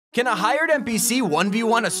Can a hired NPC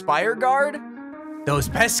 1v1 a Spire Guard? Those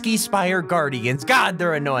pesky Spire Guardians, God,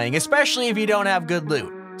 they're annoying, especially if you don't have good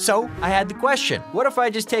loot. So, I had the question, what if I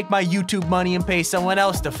just take my YouTube money and pay someone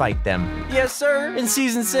else to fight them? Yes, sir. In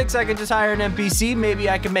Season 6, I can just hire an NPC. Maybe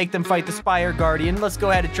I can make them fight the Spire Guardian. Let's go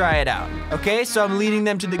ahead and try it out. Okay, so I'm leading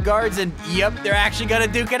them to the guards, and yep, they're actually gonna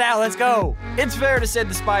duke it out. Let's go. It's fair to say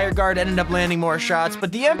the Spire Guard ended up landing more shots,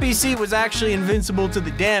 but the NPC was actually invincible to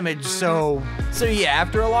the damage, so yeah,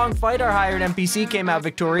 after a long fight, our hired NPC came out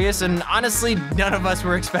victorious, and honestly, none of us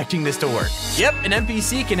were expecting this to work. Yep, an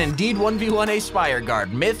NPC can indeed 1v1 a Spire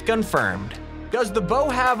Guard. Myth confirmed. Does the bow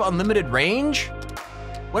have unlimited range?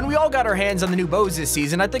 When we all got our hands on the new bows this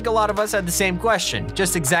season, I think a lot of us had the same question,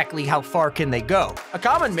 just exactly how far can they go? A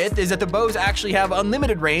common myth is that the bows actually have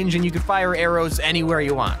unlimited range and you can fire arrows anywhere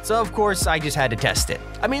you want, so of course I just had to test it.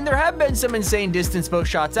 I mean, there have been some insane distance bow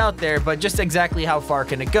shots out there, but just exactly how far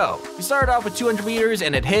can it go? We started off with 200 meters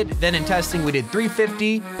and it hit, then in testing we did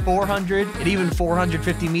 350, 400, and even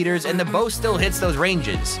 450 meters, and the bow still hits those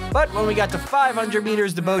ranges. But when we got to 500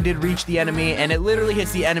 meters, the bow did reach the enemy, and it literally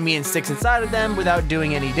hits the enemy and sticks inside of them without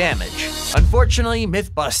doing any damage. Unfortunately,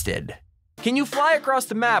 myth busted. Can you fly across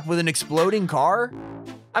the map with an exploding car?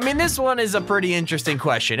 I mean, this one is a pretty interesting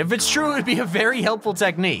question. If it's true, it'd be a very helpful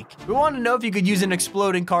technique. We want to know if you could use an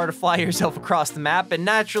exploding car to fly yourself across the map, and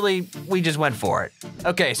naturally, we just went for it.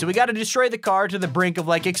 Okay, so we gotta destroy the car to the brink of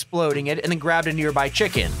like exploding it and then grab a nearby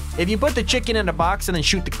chicken. If you put the chicken in a box and then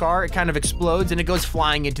shoot the car, it kind of explodes and it goes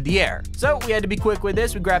flying into the air. So we had to be quick with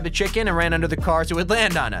this. We grabbed the chicken and ran under the car so it would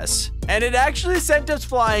land on us. And it actually sent us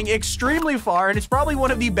flying extremely far, and it's probably one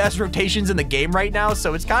of the best rotations in the game right now,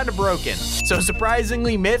 so it's kind of broken. So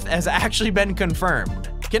surprisingly, myth has actually been confirmed.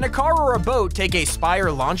 Can a car or a boat take a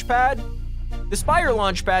Spire launch pad? The Spire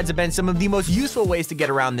launch pads have been some of the most useful ways to get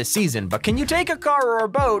around this season, but can you take a car or a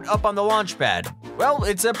boat up on the launch pad? Well,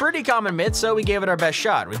 it's a pretty common myth, so we gave it our best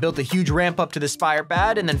shot. We built a huge ramp up to the Spire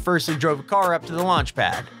pad and then firstly drove a car up to the launch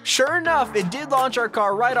pad. Sure enough, it did launch our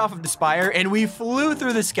car right off of the Spire and we flew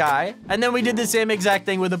through the sky, and then we did the same exact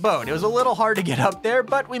thing with a boat. It was a little hard to get up there,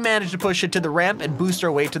 but we managed to push it to the ramp and boost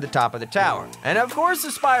our way to the top of the tower. And of course,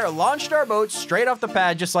 the Spire launched our boat straight off the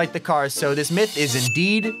pad just like the cars, so this myth is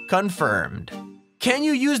indeed confirmed. Can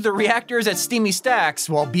you use the reactors at Steamy Stacks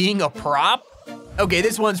while being a prop? Okay,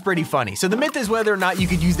 this one's pretty funny. So the myth is whether or not you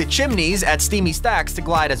could use the chimneys at Steamy Stacks to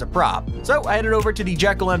glide as a prop. So I headed over to the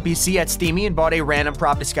Jekyll NPC at Steamy and bought a random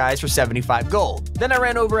prop disguise for 75 gold. Then I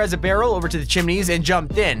ran over as a barrel over to the chimneys and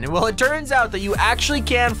jumped in. Well, it turns out that you actually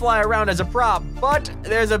can fly around as a prop, but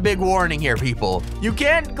there's a big warning here, people. You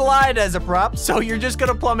can't glide as a prop, so you're just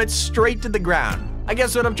gonna plummet straight to the ground. I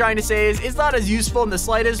guess what I'm trying to say is it's not as useful in the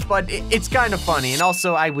slightest, but it's kind of funny, and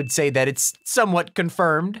also I would say that it's somewhat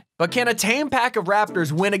confirmed. But can a tame pack of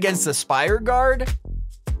raptors win against the Spire Guard?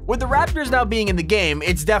 With the raptors now being in the game,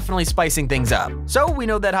 it's definitely spicing things up. So we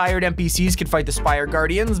know that hired NPCs can fight the Spire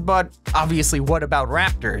Guardians, but obviously what about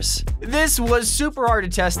raptors? This was super hard to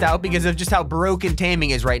test out because of just how broken taming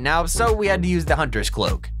is right now, so we had to use the Hunter's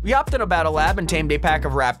Cloak. We hopped in a battle lab and tamed a pack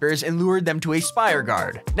of raptors and lured them to a Spire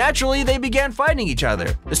Guard. Naturally, they began fighting each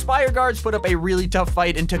other. The Spire Guards put up a really tough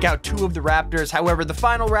fight and took out 2 of the raptors, however the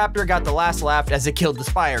final raptor got the last laugh as it killed the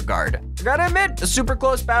Spire Guard. I gotta admit, a super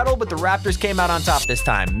close battle, but the raptors came out on top this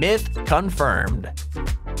time. Myth confirmed.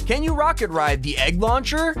 Can you rocket ride the egg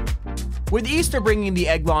launcher? With Easter bringing the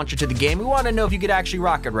egg launcher to the game, we want to know if you could actually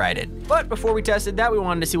rocket ride it. But before we tested that, we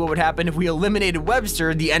wanted to see what would happen if we eliminated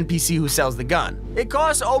Webster, the NPC who sells the gun. It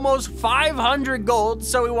costs almost 500 gold,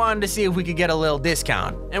 so we wanted to see if we could get a little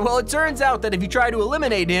discount. And well, it turns out that if you try to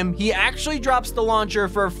eliminate him, he actually drops the launcher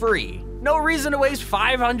for free. No reason to waste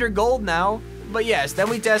 500 gold now. But yes, then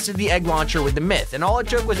we tested the egg launcher with the myth, and all it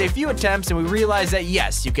took was a few attempts and we realized that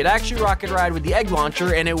yes, you could actually rocket ride with the egg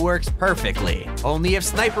launcher and it works perfectly. Only if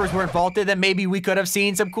snipers weren't vaulted, then maybe we could have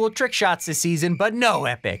seen some cool trick shots this season, but no,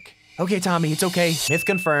 Epic. Okay, Tommy, it's okay. Myth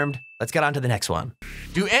confirmed. Let's get on to the next one.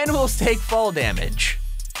 Do animals take fall damage?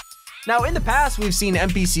 Now, in the past, we've seen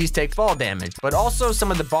NPCs take fall damage, but also some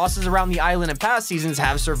of the bosses around the island in past seasons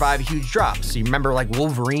have survived huge drops. So you remember like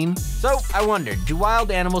Wolverine? So I wondered, do wild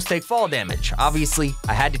animals take fall damage? Obviously,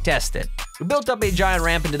 I had to test it. We built up a giant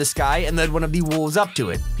ramp into the sky and led one of the wolves up to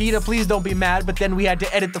it. PETA, please don't be mad, but then we had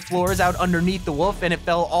to edit the floors out underneath the wolf and it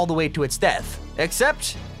fell all the way to its death.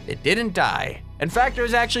 Except, it didn't die. In fact, it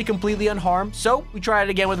was actually completely unharmed, so we tried it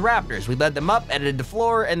again with raptors. We led them up, edited the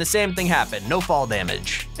floor, and the same thing happened, no fall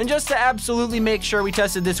damage. And just to absolutely make sure, we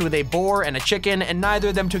tested this with a boar and a chicken, and neither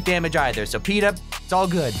of them took damage either, so PETA, it's all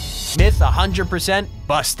good. Myth 100%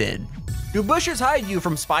 busted. Do bushes hide you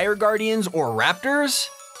from Spire Guardians or raptors?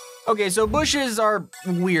 Okay, so bushes are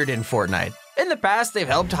weird in Fortnite. In the past, they've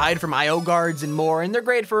helped hide from IO guards and more, and they're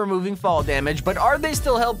great for removing fall damage, but are they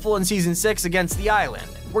still helpful in Season 6 against the island?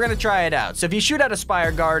 We're gonna try it out. So if you shoot at a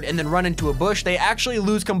Spire Guard and then run into a bush, they actually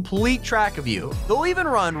lose complete track of you. They'll even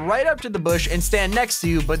run right up to the bush and stand next to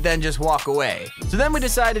you, but then just walk away. So then we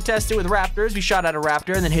decided to test it with raptors. We shot at a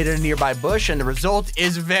raptor and then hit a nearby bush, and the result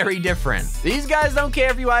is very different. These guys don't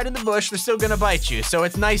care if you hide in the bush, they're still gonna bite you, so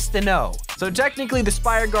it's nice to know. So technically the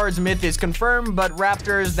Spire Guard's myth is confirmed, but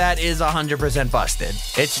raptors, that is 100% busted.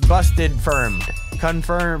 It's busted firmed.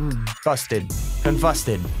 Confirmed busted.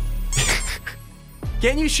 Confusted.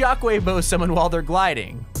 Can you shockwave bow someone while they're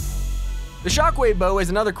gliding? The shockwave bow is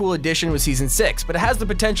another cool addition with Season 6, but it has the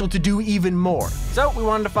potential to do even more. So we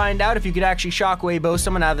wanted to find out if you could actually shockwave bow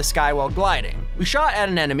someone out of the sky while gliding. We shot at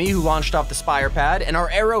an enemy who launched off the Spire pad, and our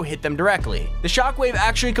arrow hit them directly. The shockwave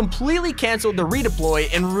actually completely canceled the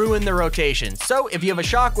redeploy and ruined the rotation. So if you have a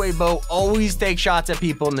shockwave bow, always take shots at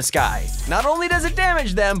people in the sky. Not only does it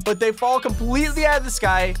damage them, but they fall completely out of the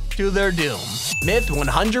sky to their doom. Myth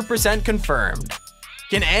 100% confirmed.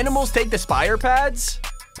 Can animals take the Spire pads?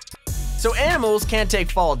 So animals can't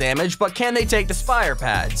take fall damage, but can they take the Spire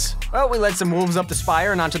pads? Well, we led some wolves up the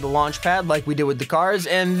spire and onto the launch pad like we did with the cars,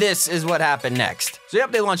 and this is what happened next. So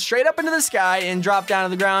yep, they launched straight up into the sky and dropped down to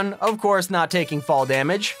the ground, of course not taking fall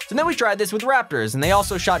damage. So then we tried this with raptors, and they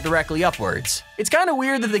also shot directly upwards. It's kind of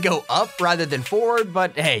weird that they go up rather than forward,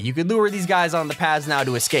 but hey, you could lure these guys on the pads now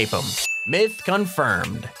to escape them. Myth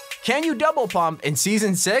confirmed. Can you double pump in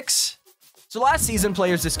Season 6? So last season,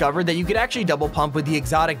 players discovered that you could actually double pump with the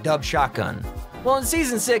exotic dub shotgun. Well, in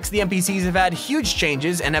Season 6, the NPCs have had huge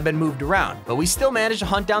changes and have been moved around, but we still managed to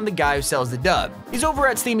hunt down the guy who sells the dub. He's over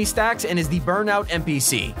at Steamy Stacks and is the Burnout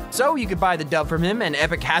NPC. So you could buy the dub from him, and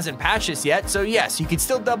Epic hasn't patched this yet, so yes, you could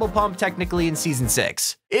still double pump technically in Season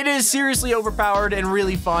 6. It is seriously overpowered and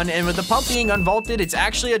really fun, and with the pump being unvaulted, it's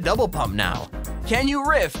actually a double pump now. Can you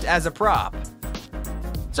rift as a prop?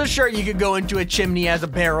 So sure, you could go into a chimney as a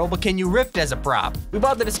barrel, but can you rift as a prop? We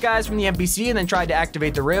bought the disguise from the NPC and then tried to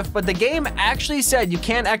activate the rift, but the game actually said you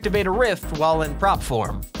can't activate a rift while in prop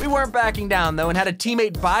form. We weren't backing down though and had a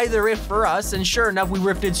teammate buy the rift for us, and sure enough, we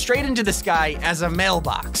rifted straight into the sky as a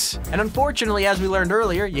mailbox. And unfortunately, as we learned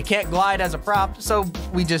earlier, you can't glide as a prop, so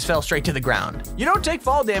we just fell straight to the ground. You don't take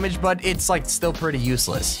fall damage, but it's like still pretty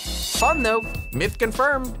useless. Fun though, myth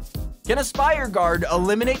confirmed. Can a Spire Guard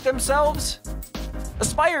eliminate themselves? A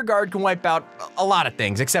Spire Guard can wipe out a lot of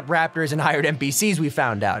things, except raptors and hired NPCs, we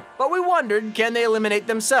found out. But we wondered, can they eliminate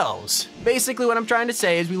themselves? Basically what I'm trying to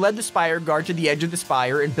say is we led the Spire Guard to the edge of the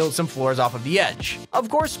spire and built some floors off of the edge. Of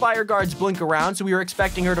course, Spire Guards blink around, so we were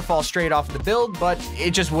expecting her to fall straight off the build, but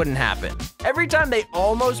it just wouldn't happen. Every time they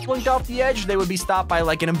almost blinked off the edge, they would be stopped by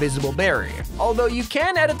like an invisible barrier. Although you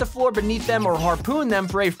can edit the floor beneath them or harpoon them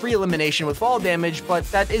for a free elimination with fall damage, but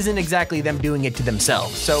that isn't exactly them doing it to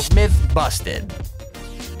themselves, so myth busted.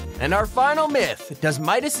 And our final myth, does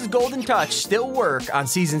Midas's Golden Touch still work on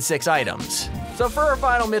Season 6 items? So for our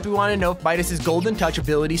final myth, we want to know if Midas's Golden Touch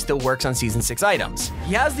ability still works on Season 6 items.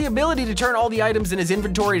 He has the ability to turn all the items in his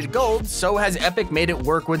inventory to gold, so has Epic made it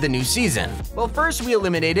work with the new season? Well, first we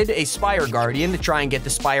eliminated a Spire Guardian to try and get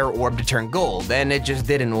the Spire Orb to turn gold, and it just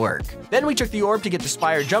didn't work. Then we took the orb to get the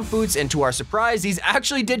Spire Jump Boots, and to our surprise, these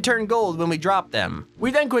actually did turn gold when we dropped them.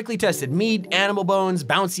 We then quickly tested meat, animal bones,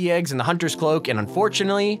 bouncy eggs, and the Hunter's Cloak, and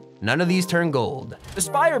unfortunately, none of these turn gold. The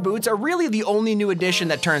Spire Boots are really the only new addition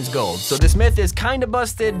that turns gold, so this myth is kinda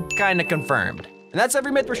busted, kinda confirmed. And that's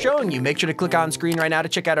every myth we're showing you. Make sure to click on screen right now to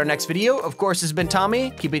check out our next video. Of course, this has been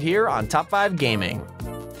Tommy. Keep it here on Top 5 Gaming.